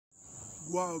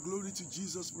Wow, glory to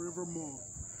Jesus forevermore.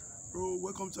 Bro,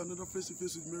 welcome to another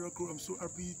face-to-face with Miracle. I'm so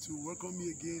happy to welcome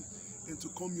you again and to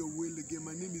come your way again.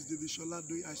 My name is David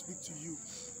Sholadoi. I speak to you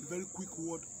a very quick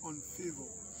word on favor.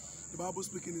 The Bible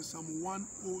speaking in Psalm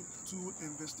 102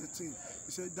 and verse 13.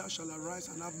 It said, "Thou shalt arise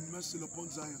and have mercy upon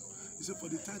Zion." He said, "For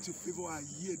the time to favor are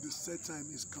here, the set time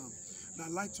is come." Now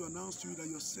I'd like to announce to you that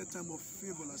your set time of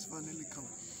favor has finally come.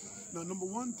 Now, number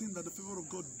one thing that the favor of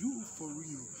God do for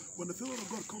you, when the favor of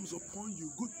God comes upon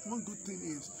you, one good thing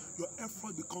is your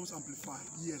effort becomes amplified.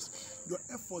 Yes, your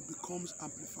effort becomes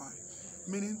amplified.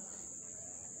 Meaning,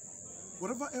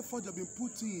 whatever effort you have been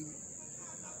putting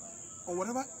or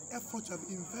whatever effort you have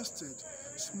invested,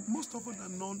 most often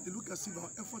than none, it looks as if our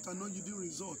efforts are not yielding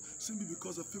result simply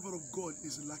because the favor of God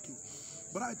is lacking.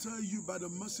 But I tell you, by the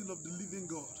mercy of the living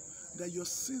God, that your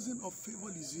season of favor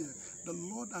is here. The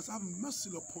Lord has had mercy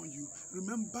upon you.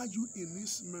 Remember you in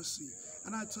His mercy.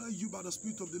 And I tell you by the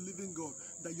Spirit of the living God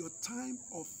that your time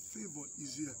of favor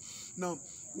is here. Now,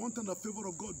 one thing the favor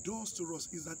of God does to us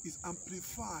is that it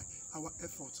amplifies our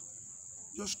effort.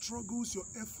 Your struggles, your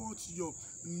efforts, your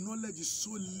knowledge is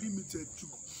so limited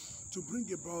to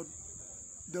bring about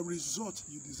the result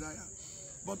you desire.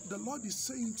 But the Lord is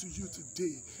saying to you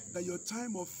today that your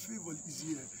time of favor is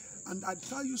here. And I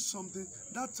tell you something,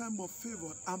 that time of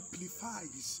favor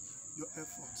amplifies your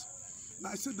effort.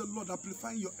 Now I said the Lord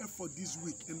amplifying your effort this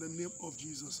week in the name of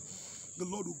Jesus. The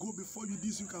Lord will go before you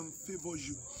this week and favor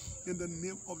you in the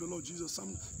name of the Lord Jesus.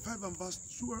 Psalm 5 and verse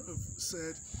 12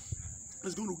 said,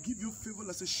 it's going to give you favor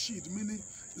as a shield, meaning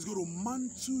it's going to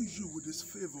mantle you with His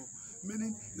favor.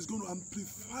 Meaning it's going to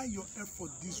amplify your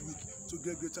effort this week to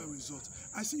get greater results.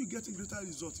 I see you getting greater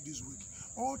results this week.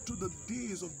 All through the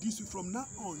days of this week, from now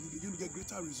on, you begin to get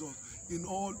greater results in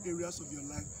all areas of your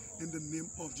life in the name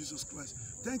of Jesus Christ.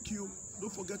 Thank you.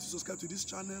 Don't forget to subscribe to this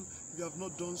channel if you have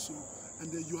not done so.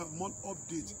 And then you have more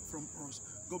updates from us.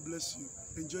 God bless you.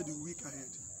 Enjoy the week ahead.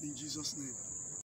 In Jesus' name.